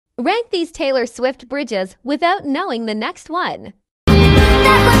Rank these Taylor Swift bridges without knowing the next one.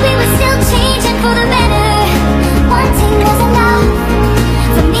 Back when we were still changing for the better, wanting was enough.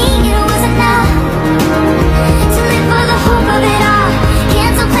 For me it was enough to live for the hope of it all.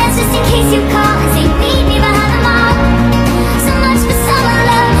 Cancel plans just in case you call and say meet me behind the mall. So much for summer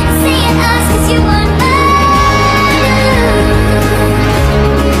love and saying us, 'cause you weren't mine.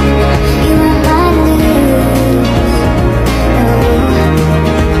 You weren't mine to lose.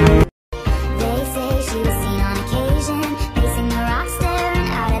 They say she was seen on occasion pacing the rocks, staring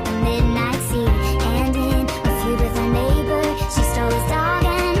out at the midnight sea. And in a feud with her neighbor, she stole his dog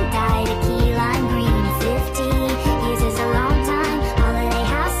and dyed a key lime green. 50 years is a long time. Holiday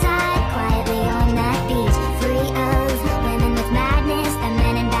houseside, quietly on that beach, free of women with madness and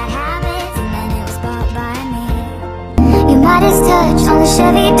men in bad habits. And then it was bought by me. Your Midas touch on the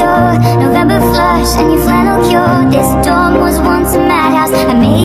Chevy door, November flush and your flannel cure. This dorm was once a madhouse. I made